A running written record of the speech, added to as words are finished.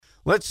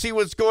Let's see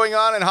what's going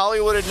on in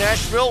Hollywood and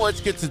Nashville. Let's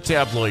get to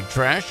tabloid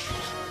trash.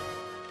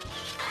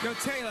 Yo,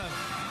 Taylor,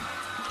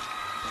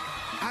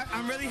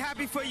 I'm really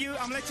happy for you.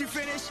 I'm gonna let you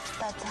finish.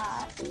 That's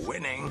hot.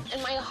 Winning.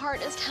 And my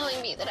heart is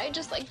telling me that I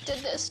just did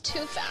this too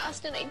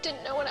fast and I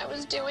didn't know what I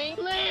was doing.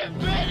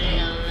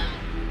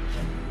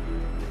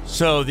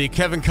 So the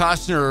Kevin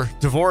Costner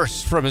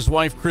divorce from his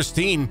wife,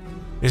 Christine,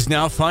 is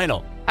now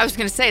final. I was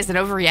going to say, is it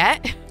over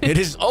yet? It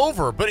is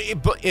over, but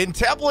in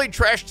tabloid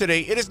trash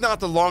today, it is not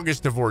the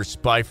longest divorce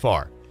by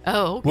far.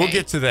 Oh, okay. We'll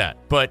get to that.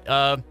 But,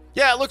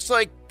 it looks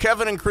like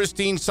Kevin and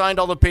Christine signed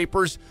all the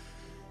papers.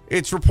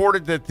 It's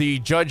reported that the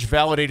judge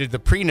validated the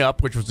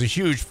prenup, which was a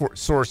huge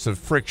source of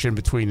friction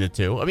between the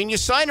two. I mean, you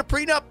sign a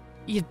prenup.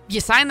 You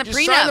sign the prenup.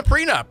 You sign the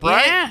prenup,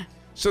 right? Yeah.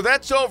 So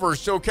that's over.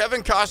 So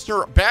Kevin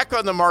Costner back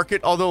on the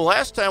market, although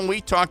last time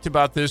we talked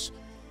about this,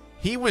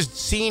 he was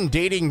seen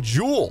dating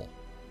Jewel.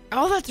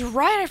 Oh, that's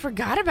right. I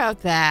forgot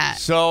about that.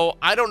 So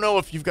I don't know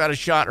if you've got a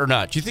shot or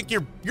not. Do you think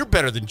you're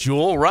better than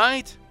Jewel,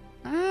 right?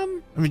 I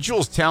mean,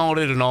 Jewel's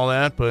talented and all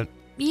that, but...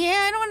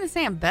 Yeah, I don't want to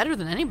say I'm better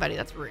than anybody.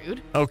 That's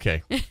rude.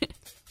 Okay.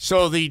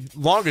 So the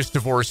longest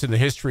divorce in the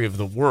history of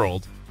the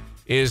world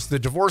is the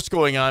divorce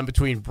going on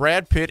between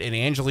Brad Pitt and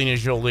Angelina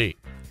Jolie.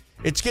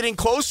 It's getting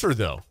closer,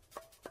 though.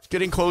 It's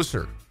getting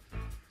closer.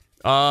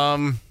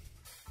 They're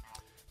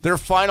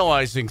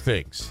finalizing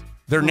things.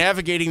 They're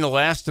navigating the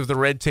last of the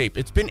red tape.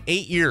 It's been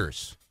 8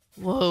 years.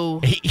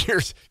 Whoa. 8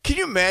 years. Can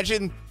you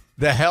imagine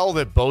the hell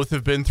that both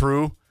have been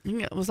through?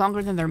 It was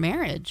longer than their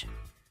marriage.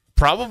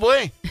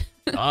 Probably.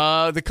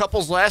 The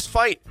couple's last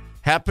fight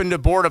happened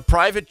aboard a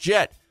private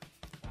jet.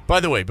 By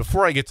the way,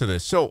 before I get to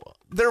this, so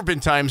there have been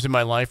times in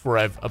my life where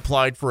I've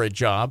applied for a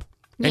job.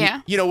 And,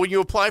 yeah. You know, when you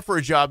apply for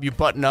a job, you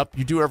button up,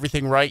 you do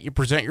everything right, you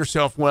present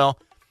yourself well.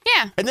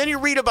 Yeah. And then you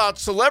read about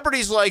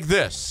celebrities like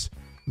this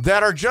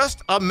that are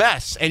just a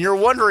mess. And you're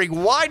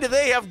wondering, why do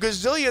they have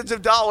gazillions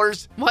of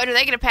dollars? What are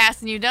they going to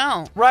pass and you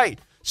don't? Right.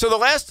 So the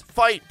last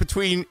fight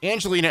between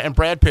Angelina and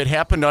Brad Pitt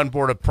happened on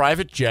board a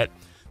private jet.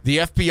 The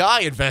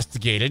FBI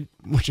investigated,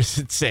 which is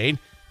insane,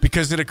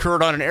 because it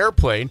occurred on an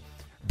airplane.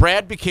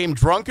 Brad became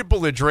drunk and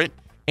belligerent.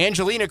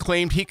 Angelina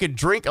claimed he could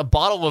drink a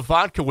bottle of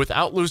vodka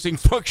without losing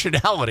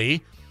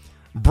functionality.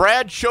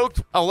 Brad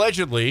choked,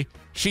 allegedly.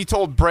 She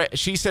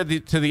said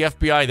to the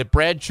FBI that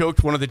Brad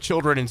choked one of the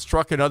children and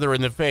struck another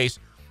in the face.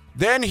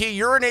 Then he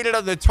urinated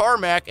on the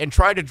tarmac and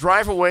tried to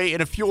drive away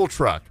in a fuel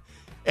truck.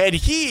 And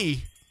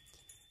he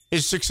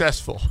is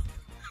successful.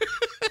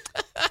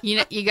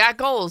 You got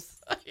goals.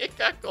 You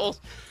got goals.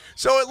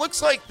 So it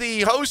looks like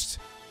the host,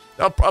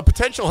 a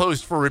potential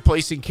host for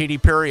replacing Katy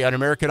Perry on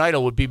American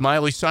Idol would be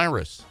Miley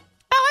Cyrus.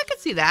 Oh, I could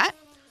see that.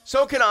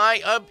 So can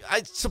I.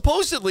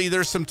 Supposedly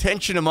there's some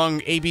tension among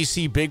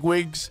ABC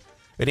bigwigs.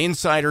 An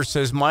insider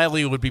says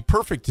Miley would be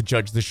perfect to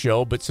judge the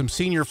show, but some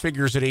senior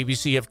figures at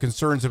ABC have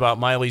concerns about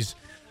Miley's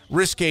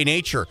risque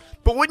nature.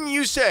 But wouldn't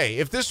you say,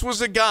 if this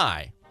was a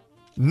guy,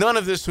 none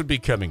of this would be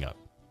coming up?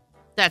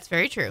 That's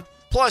very true.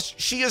 Plus,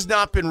 she has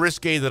not been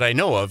risque that I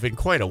know of in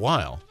quite a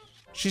while.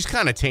 She's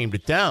kind of tamed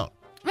it down.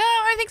 Well,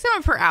 I think some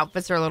of her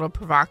outfits are a little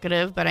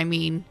provocative, but I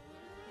mean,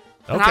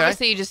 okay. And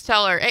obviously you just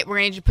tell her, hey, we're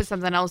going to put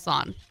something else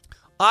on.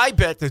 I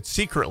bet that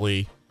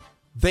secretly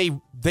they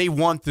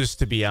want this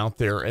to be out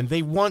there, and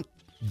they want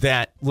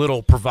that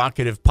little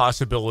provocative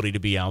possibility to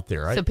be out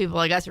there. So people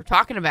like us are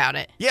talking about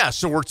it. Yeah,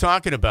 so we're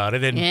talking about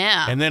it,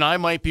 and then I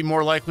might be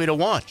more likely to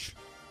watch.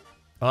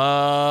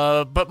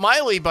 But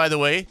Miley, by the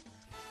way,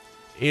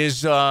 is,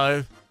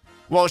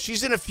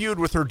 she's in a feud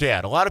with her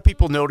dad. A lot of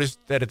people noticed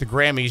that at the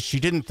Grammys, she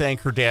didn't thank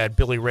her dad,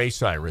 Billy Ray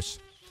Cyrus.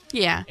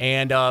 Yeah.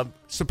 And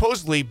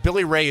supposedly,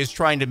 Billy Ray is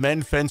trying to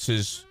mend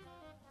fences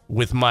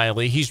with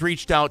Miley. He's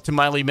reached out to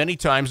Miley many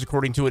times,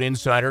 according to an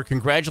insider,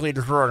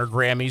 congratulated her on her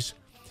Grammys.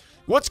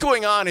 What's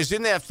going on is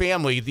in that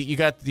family, you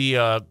got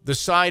the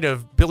side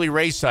of Billy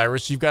Ray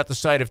Cyrus, you've got the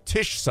side of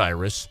Tish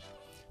Cyrus.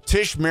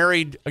 Tish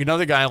married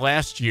another guy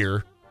last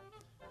year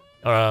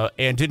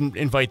and didn't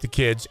invite the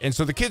kids, and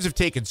so the kids have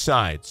taken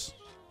sides.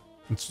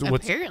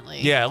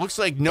 Apparently. Yeah, it looks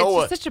like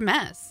Noah. It's just such a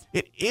mess.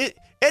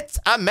 It's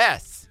a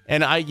mess.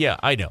 And I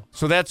know.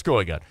 So that's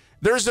going on.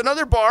 There's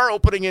another bar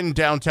opening in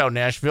downtown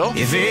Nashville.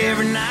 If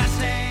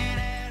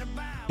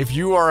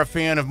you are a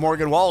fan of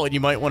Morgan Wallen,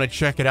 you might want to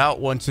check it out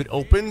once it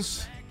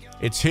opens.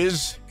 It's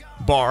his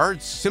bar.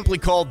 It's simply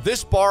called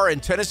This Bar in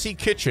Tennessee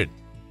Kitchen.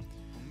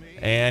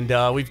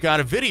 And we've got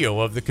a video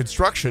of the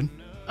construction.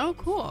 Oh,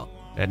 cool.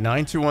 At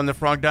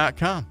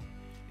 921thefrog.com.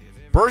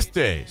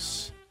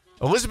 Birthdays.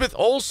 Elizabeth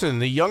Olsen,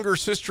 the younger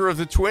sister of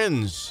the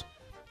twins,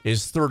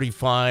 is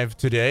 35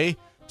 today.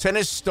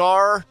 Tennis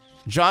star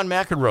John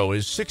McEnroe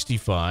is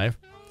 65.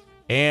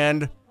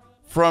 And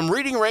from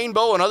Reading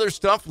Rainbow and other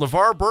stuff,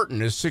 LeVar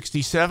Burton is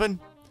 67.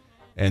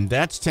 And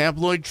that's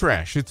tabloid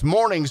trash. It's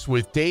mornings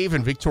with Dave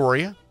and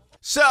Victoria.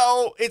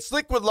 So it's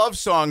Liquid Love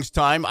Songs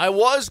time. I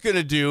was going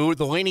to do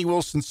the Lainey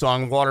Wilson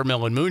song,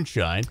 Watermelon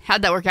Moonshine.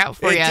 How'd that work out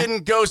for you? It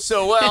didn't go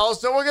so well,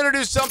 so we're going to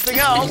do something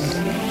else.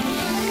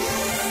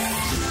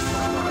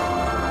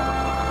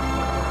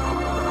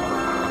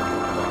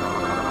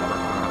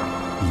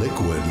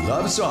 Liquid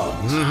Love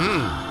Songs.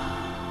 Mm-hmm.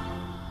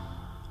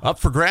 Up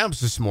for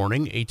grabs this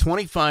morning, a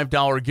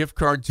 $25 gift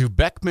card to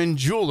Beckman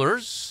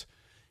Jewelers.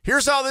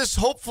 Here's how this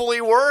hopefully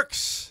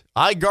works.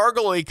 I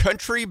gargle a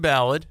country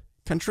ballad,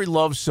 country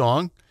love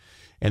song,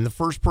 and the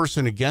first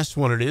person to guess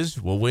what it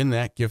is will win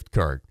that gift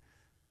card.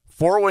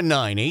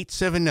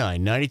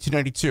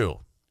 419-879-9292.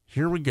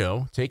 Here we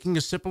go. Taking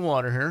a sip of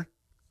water here.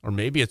 Or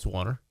maybe it's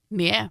water.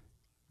 Yeah.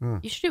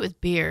 You should do it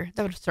with beer.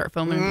 That would start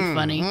foaming and be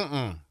funny.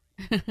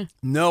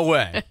 No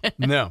way.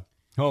 No.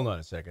 Hold on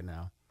a second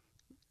now.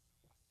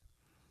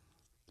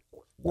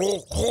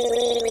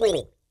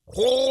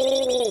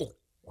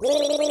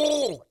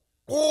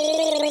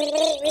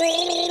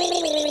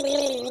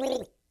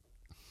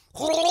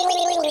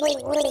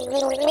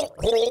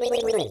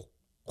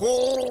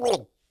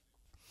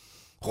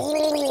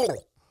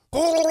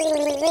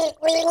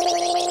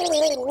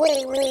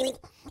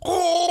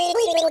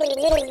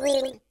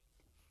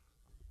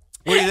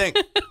 What do you think?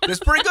 That's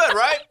pretty good,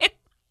 right?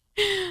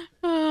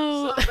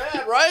 Oh, It's not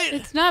bad, right?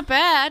 it's not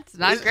bad. It's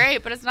not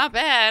great, but it's not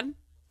bad.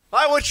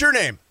 Hi, what's your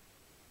name?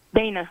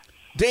 Dana.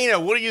 Dana,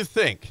 what do you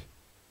think?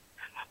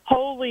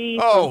 Holy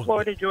from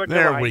Florida, Georgia.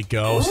 There Line. we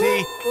go.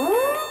 See,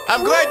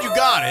 I'm glad you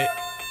got it.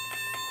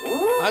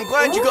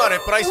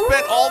 But I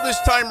spent all this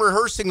time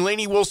rehearsing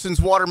Lainey Wilson's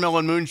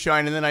Watermelon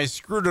Moonshine, and then I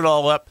screwed it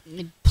all up.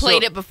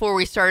 Played it before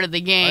we started the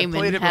game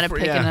and had to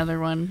pick another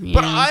one. Yeah.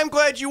 But I'm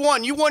glad you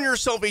won. You won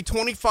yourself a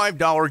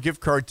 $25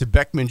 gift card to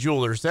Beckman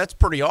Jewelers. That's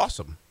pretty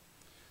awesome.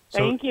 So,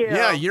 Thank you.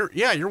 Yeah,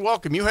 you're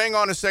welcome. You hang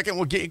on a second.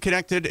 We'll get you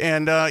connected.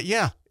 And,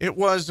 it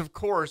was, of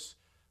course,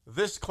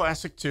 this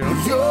classic tune.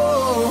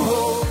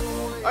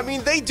 I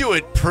mean, they do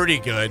it pretty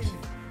good.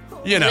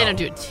 You know. They don't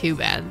do it too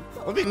bad.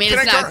 Let me I mean, it's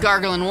connect not our-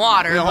 gargling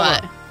water, Yeah,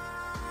 hold but...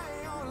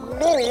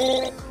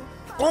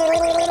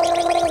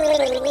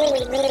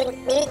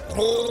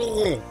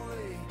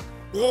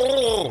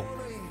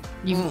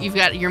 You've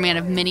got your man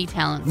of many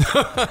talents.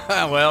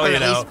 Well, Or you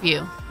at know. least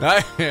few.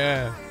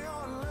 Yeah.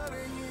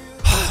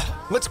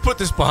 Let's put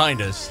this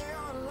behind us.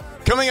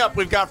 Coming up,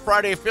 we've got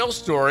Friday Phil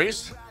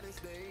stories,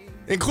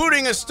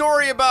 including a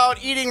story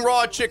about eating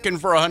raw chicken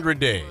for 100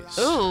 days.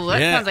 Ooh, that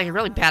sounds like a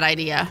really bad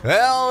idea.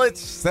 Well,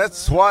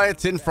 that's why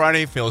it's in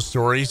Friday Fail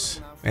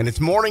Stories, and it's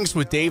Mornings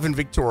with Dave and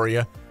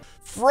Victoria.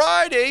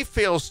 Friday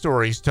Fail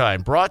Stories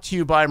time, brought to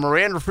you by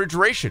Moran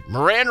Refrigeration.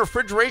 Moran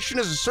Refrigeration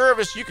is a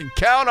service you can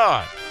count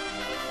on.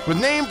 With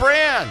name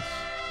brands,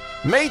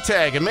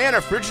 Maytag,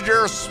 Amana,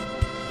 Frigidaire,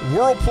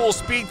 Whirlpool,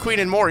 Speed Queen,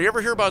 and more. You ever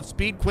hear about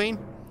Speed Queen?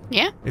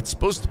 Yeah, It's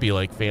supposed to be,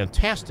 like,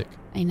 fantastic.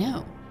 I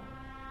know.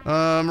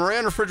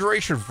 Moran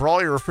Refrigeration for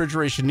all your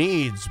refrigeration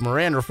needs.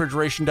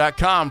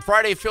 MoranRefrigeration.com.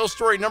 Friday Phil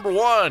story number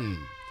 1.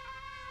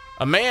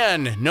 A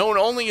man known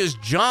only as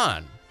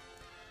John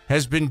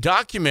has been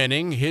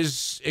documenting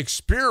his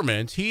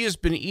experiment. He has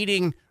been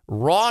eating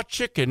raw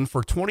chicken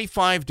for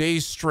 25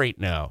 days straight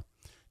now.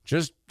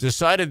 Just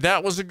decided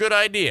that was a good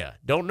idea.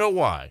 Don't know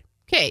why.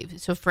 Okay,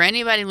 so for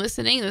anybody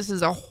listening, this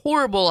is a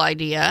horrible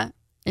idea,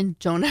 and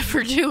don't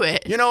ever do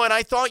it. You know, and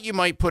I thought you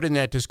might put in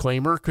that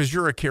disclaimer because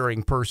you're a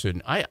caring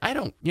person. I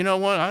don't, you know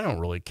what? I don't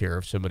really care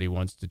if somebody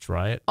wants to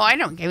try it. Oh, I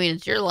mean,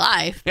 it's your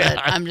life, but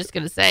Yeah. I'm just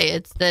going to say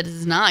it's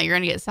not. You're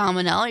going to get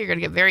salmonella, you're going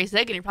to get very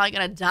sick, and you're probably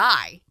going to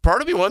die.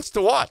 Part of me wants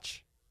to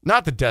watch,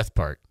 not the death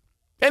part.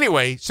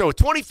 Anyway, so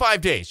 25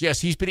 days.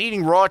 Yes, he's been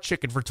eating raw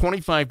chicken for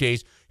 25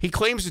 days. He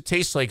claims it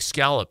tastes like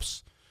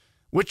scallops,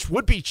 which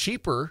would be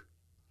cheaper.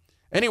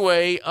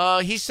 Anyway,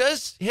 he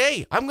says,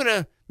 hey, I'm going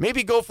to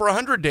maybe go for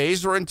 100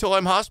 days or until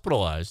I'm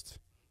hospitalized.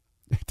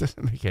 It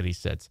doesn't make any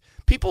sense.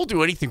 People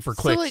do anything for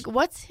clicks. So, like,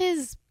 what's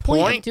his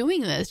point of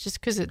doing this? Just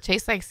because it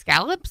tastes like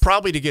scallops?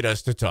 Probably to get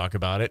us to talk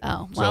about it.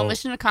 Oh, well, So,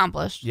 mission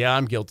accomplished. yeah,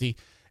 I'm guilty.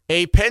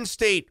 A Penn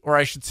State, or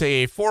I should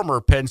say a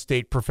former Penn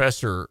State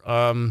professor,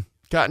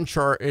 got in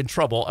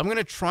trouble. I'm going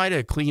to try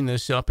to clean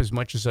this up as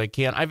much as I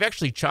can. I've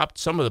actually chopped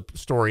some of the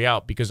story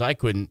out because I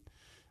couldn't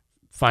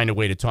find a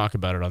way to talk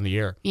about it on the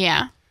air.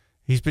 Yeah.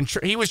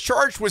 He was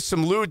charged with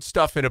some lewd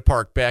stuff in a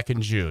park back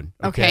in June.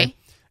 Okay.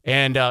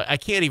 And I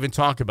can't even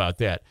talk about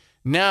that.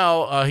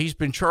 Now he's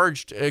been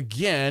charged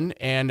again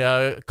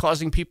and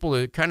causing people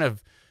to kind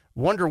of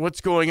wonder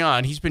what's going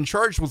on. He's been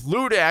charged with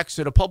lewd acts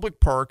at a public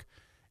park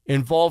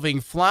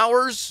involving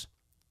flowers,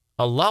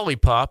 a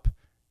lollipop,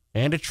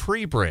 and a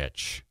tree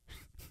branch.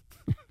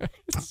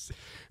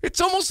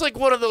 It's almost like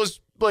one of those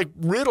like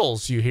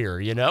riddles you hear,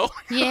 you know?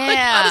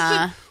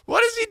 Yeah.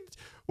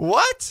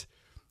 What?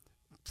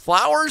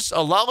 Flowers,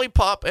 a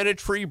lollipop, and a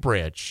tree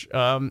branch.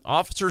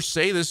 Officers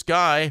say this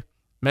guy,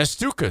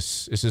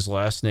 Mastukas is his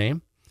last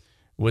name,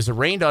 was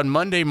arraigned on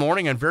Monday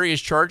morning on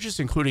various charges,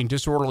 including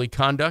disorderly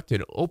conduct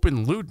and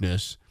open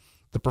lewdness.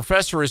 The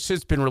professor has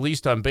since been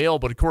released on bail,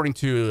 but according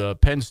to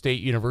Penn State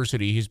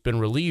University, he's been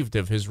relieved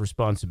of his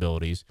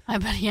responsibilities. I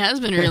bet he has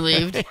been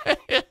relieved.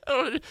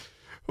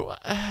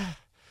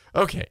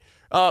 Okay.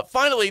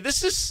 Finally,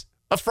 this is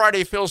a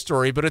Friday Phil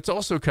story, but it's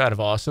also kind of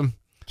awesome.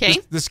 Okay.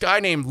 This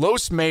guy named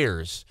Los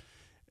Mayers,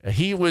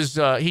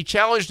 he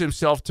challenged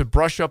himself to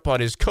brush up on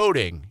his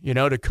coding,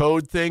 to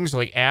code things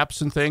like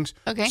apps and things.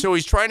 Okay. So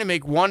he's trying to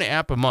make one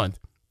app a month.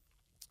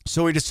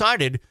 So he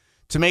decided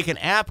to make an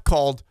app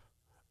called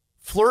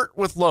Flirt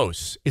with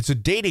Los. It's a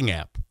dating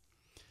app.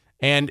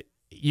 And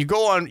you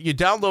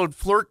download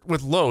Flirt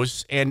with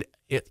Los, and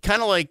it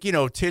kind of like,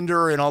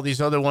 Tinder and all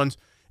these other ones,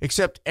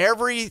 except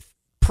every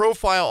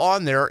profile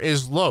on there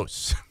is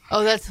Los.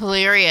 Oh, that's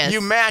hilarious.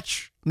 You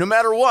match, no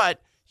matter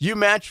what, you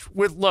match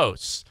with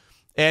Los.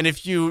 And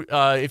if you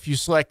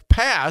select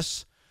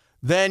pass,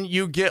 then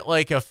you get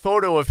like a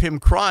photo of him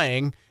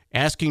crying,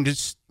 asking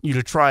you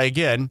to try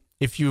again.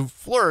 If you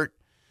flirt,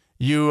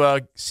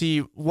 you see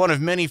one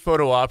of many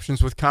photo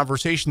options with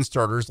conversation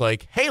starters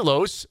like, "Hey,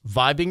 Los,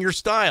 vibing your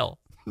style."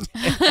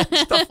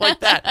 Stuff like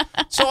that.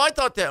 So I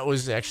thought that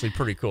was actually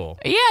pretty cool.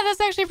 Yeah,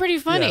 that's actually pretty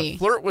funny. Yeah,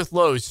 Flirt with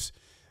Los.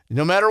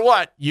 No matter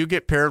what, you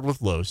get paired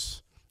with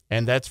Los.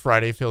 And that's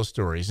Friday Phil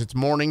Stories. It's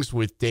Mornings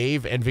with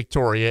Dave and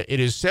Victoria. It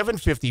is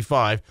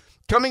 7:55.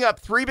 Coming up,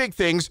 three big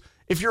things.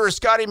 If you're a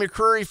Scotty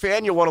McCreery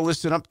fan, you'll want to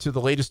listen up to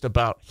the latest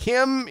about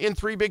him in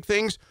three big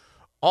things.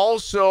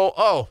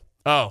 Also,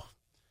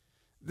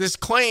 there's a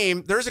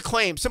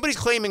claim. Somebody's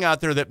claiming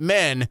out there that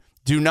men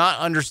do not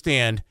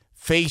understand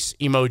face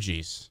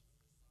emojis.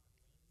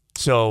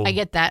 So I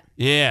get that.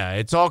 Yeah,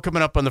 it's all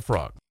coming up on the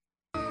Frog.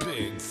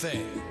 Big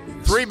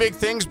things. Three big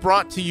things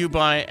brought to you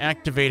by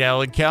Activate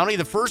Allen County.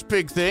 The first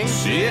big thing.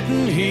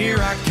 Sitting here,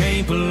 I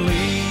can't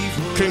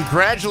believe.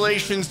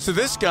 Congratulations to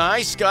this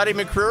guy, Scotty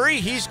McCreery.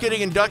 He's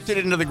getting inducted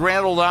into the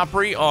Grand Ole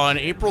Opry on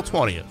April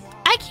 20th.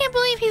 I can't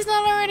believe he's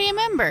not already a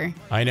member.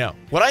 I know.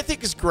 What I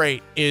think is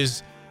great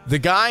is the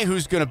guy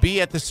who's going to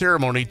be at the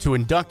ceremony to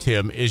induct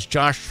him is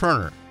Josh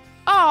Turner.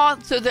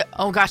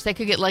 Oh, gosh, they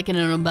could get like in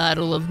a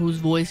battle of whose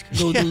voice could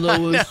go the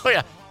lowest.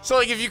 Yeah. So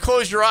like if you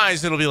close your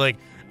eyes, it'll be like,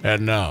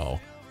 and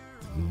now,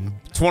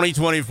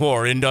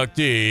 2024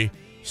 inductee,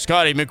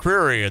 Scotty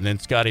McCreery. And then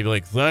Scotty be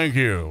like, thank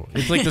you.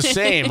 It's like the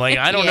same. Like,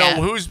 I don't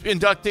know who's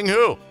inducting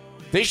who.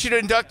 They should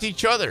induct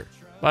each other.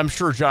 I'm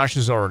sure Josh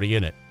is already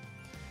in it.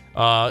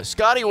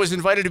 Scotty was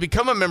invited to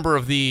become a member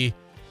of the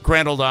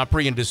Grand Ole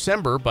Opry in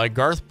December by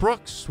Garth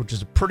Brooks, which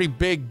is a pretty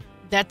big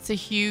That's a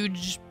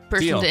huge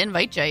person deal. to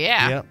invite you,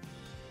 yeah.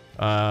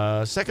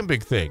 Yep. Second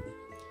big thing.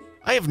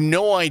 I have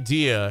no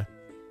idea,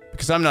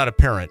 because I'm not a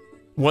parent,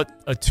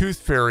 what a tooth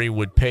fairy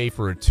would pay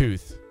for a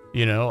tooth. Do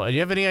you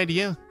have any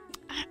idea?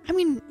 I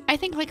mean, I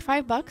think like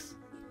 $5.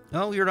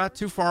 No, you're not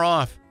too far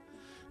off.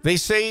 They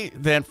say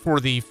that for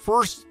the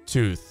first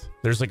tooth,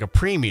 there's like a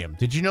premium.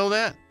 Did you know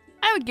that?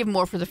 I would give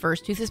more for the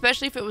first tooth,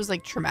 especially if it was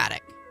like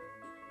traumatic.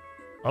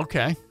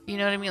 Okay. You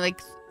know what I mean?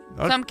 Like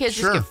some kids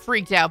sure. just get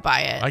freaked out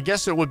by it. I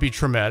guess it would be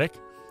traumatic.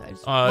 I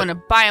just want to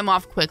buy them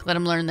off quick. Let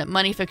them learn that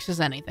money fixes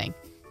anything.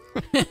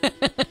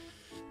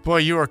 Boy,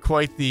 you are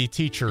quite the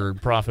teacher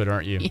and prophet,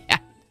 aren't you? Yeah.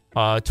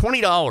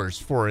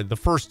 $20 for the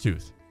first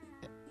tooth.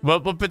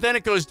 But then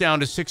it goes down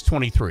to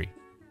 $623.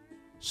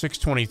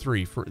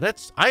 $623 for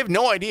that's. I have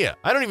no idea.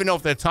 I don't even know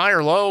if that's high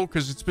or low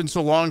because it's been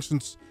so long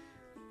since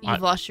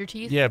You've lost your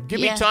teeth? Yeah,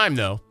 give me time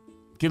though.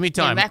 Give me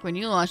time. Yeah, back when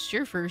you lost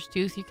your first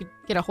tooth, you could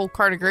get a whole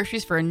cart of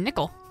groceries for a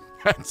nickel.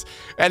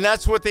 And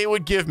that's what they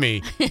would give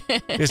me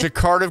is a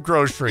cart of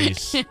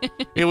groceries.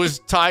 It was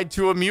tied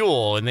to a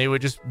mule, and they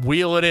would just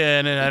wheel it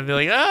in, and I'd be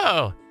like,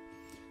 oh.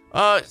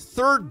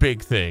 Third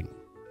big thing.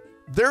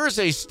 There is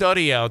a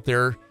study out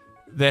there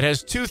that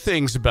has two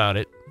things about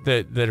it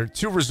that are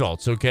two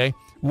results, okay?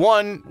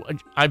 One,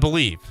 I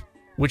believe,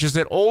 which is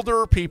that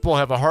older people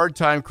have a hard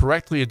time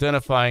correctly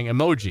identifying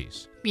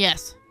emojis.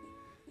 Yes.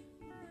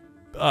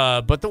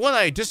 But the one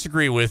I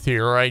disagree with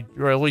here, or I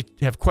really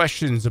have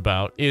questions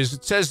about, is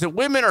it says that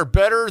women are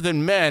better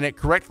than men at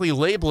correctly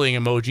labeling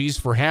emojis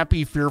for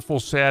happy, fearful,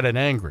 sad, and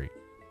angry.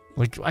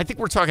 Like, I think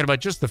we're talking about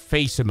just the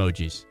face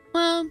emojis.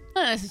 Well,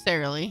 not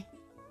necessarily.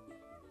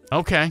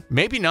 Okay,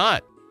 maybe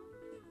not.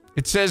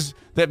 It says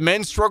that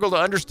men struggle to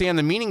understand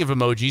the meaning of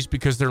emojis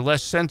because they're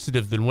less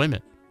sensitive than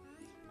women.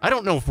 I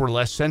don't know if we're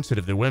less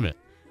sensitive than women.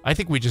 I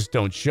think we just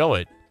don't show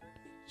it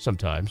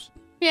sometimes.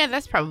 Yeah,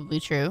 that's probably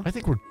true.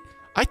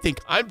 I think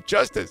I'm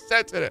just as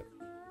sensitive.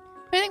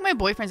 I think my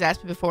boyfriend's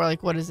asked me before,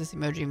 like, what does this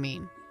emoji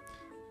mean?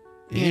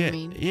 You know what I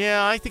mean?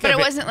 Yeah, I think. But it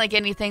wasn't like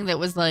anything that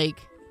was like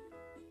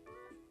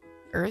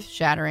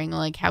earth-shattering.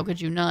 Like, how could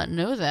you not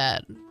know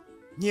that?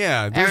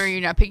 Yeah, or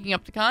you're not picking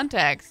up the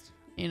context.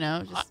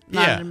 Just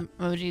not an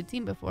emoji you'd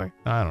seen before.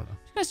 I don't know.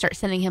 I'm gonna start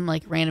sending him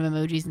like random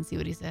emojis and see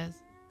what he says.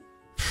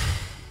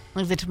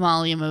 Like the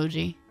tamale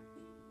emoji.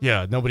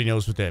 Yeah, nobody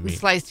knows what that means.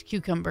 Sliced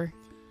cucumber.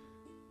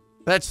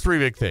 That's three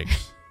big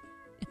things.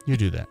 You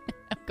do that.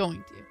 I'm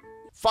going to.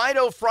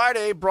 Fido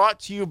Friday brought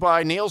to you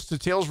by Nails to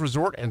Tails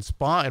Resort and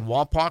Spa in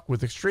Wapak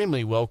with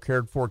extremely well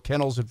cared for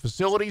kennels and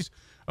facilities,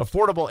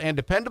 affordable and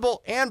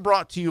dependable, and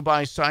brought to you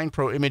by Sign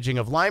Pro Imaging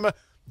of Lima.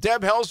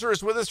 Deb Helzer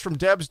is with us from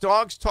Deb's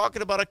Dogs,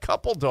 talking about a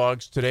couple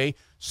dogs today,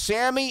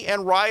 Sammy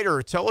and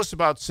Ryder. Tell us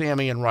about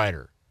Sammy and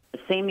Ryder.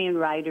 Sammy and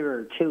Ryder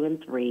are 2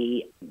 and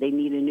 3. They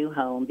need a new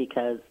home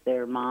because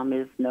their mom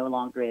is no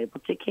longer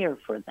able to care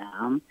for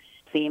them.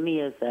 Sammy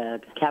is a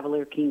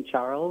Cavalier King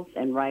Charles,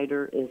 and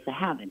Ryder is a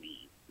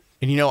Havanese.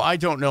 And I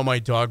don't know my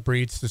dog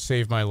breeds to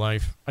save my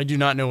life. I do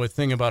not know a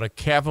thing about a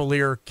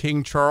Cavalier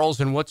King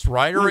Charles. And what's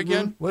Ryder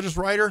again? What is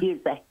Ryder? He's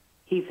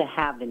a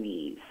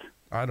Havanese.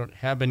 I don't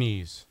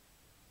Habanese.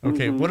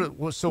 Okay,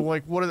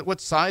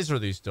 what size are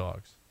these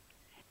dogs?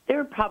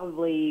 They're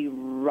probably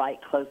right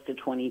close to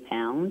 20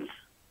 pounds.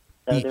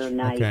 So Each, they're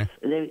nice.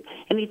 okay.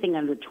 Anything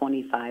under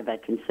 25 I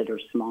consider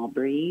small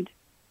breed.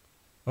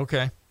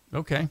 Okay.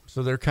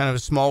 So they're kind of a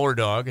smaller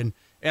dog, and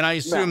I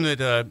assume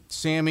that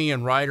Sammy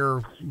and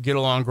Ryder get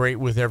along great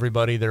with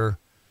everybody. They're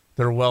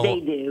well They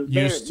do.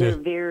 used They're to.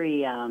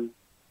 very,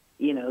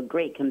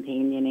 great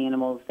companion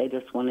animals. They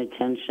just want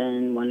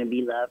attention, want to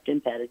be loved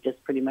and petted,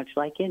 just pretty much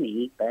like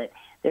any. But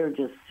they're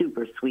just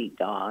super sweet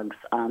dogs.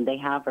 They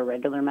have a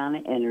regular amount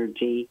of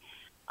energy.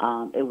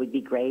 It would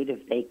be great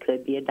if they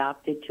could be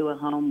adopted to a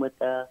home with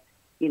a,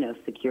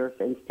 secure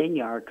fenced-in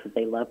yard because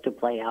they love to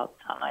play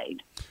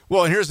outside.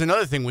 Well, and here's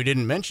another thing we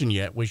didn't mention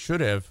yet. We should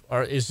have.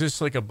 Is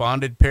this like a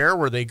bonded pair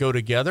where they go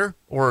together,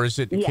 or is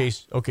it in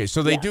case? Okay,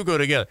 so they do go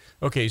together.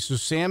 Okay, so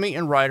Sammy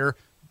and Ryder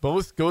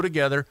both go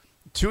together.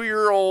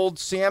 2-year-old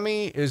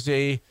Sammy is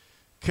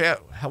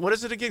what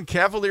is it again?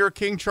 Cavalier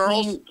King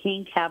Charles?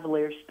 King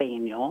Cavalier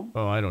Spaniel.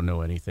 Oh, I don't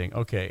know anything.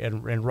 Okay,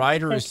 and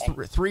Ryder is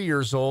 3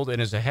 years old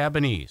and is a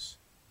Habanese.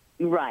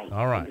 Right.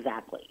 All right.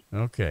 Exactly.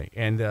 Okay,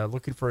 and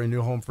looking for a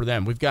new home for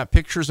them. We've got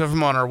pictures of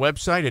them on our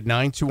website at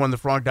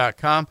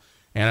 921thefrog.com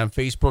and on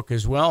Facebook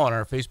as well, on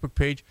our Facebook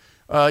page.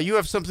 You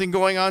have something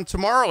going on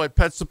tomorrow at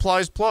Pet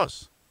Supplies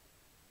Plus.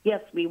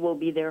 Yes, we will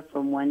be there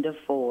from 1 to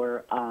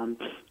 4.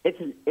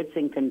 It's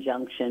in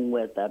conjunction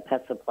with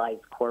Pet Supplies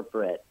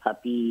corporate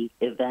puppy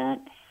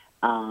event,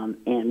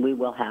 and we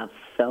will have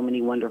so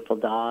many wonderful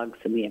dogs,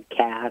 and we have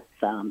cats,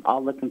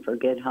 all looking for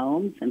good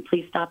homes. And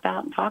please stop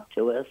out and talk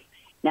to us.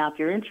 Now, if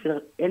you're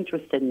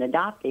interested in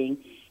adopting,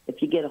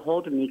 if you get a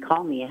hold of me,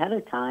 call me ahead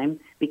of time.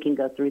 We can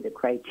go through the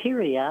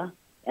criteria,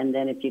 and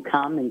then if you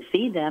come and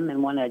see them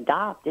and want to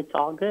adopt, it's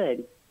all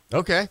good.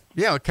 Okay.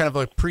 Yeah, kind of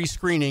a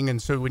pre-screening,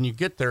 and so when you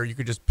get there, you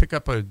could just pick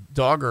up a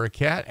dog or a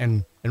cat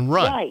and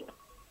run. Right.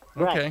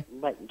 Okay.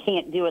 Right. But you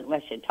can't do it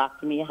unless you talk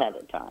to me ahead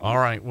of time. All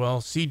right.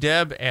 Well, see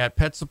Deb at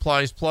Pet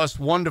Supplies Plus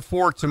 1 to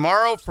 4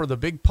 tomorrow for the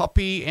big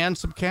puppy and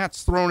some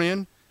cats thrown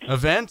in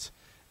event.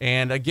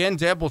 And again,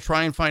 Deb, we'll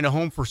try and find a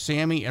home for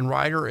Sammy and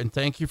Ryder, and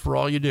thank you for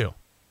all you do.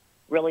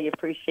 Really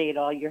appreciate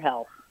all your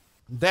help.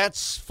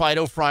 That's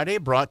Fido Friday,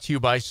 brought to you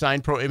by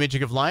Sign Pro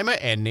Imaging of Lima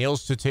and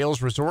Nails to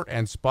Tails Resort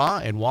and Spa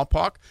in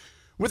Wapak.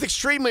 With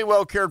extremely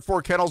well cared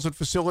for kennels and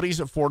facilities,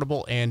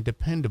 affordable and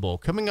dependable.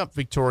 Coming up,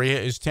 Victoria,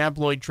 is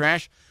tabloid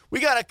trash. We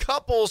got a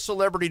couple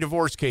celebrity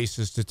divorce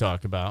cases to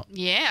talk about.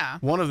 Yeah.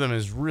 One of them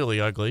is really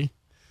ugly.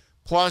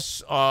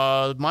 Plus,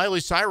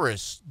 Miley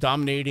Cyrus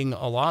dominating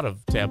a lot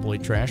of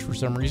tabloid trash for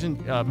some reason.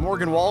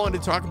 Morgan Wallen to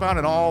talk about,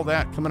 and all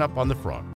that coming up on The Frog.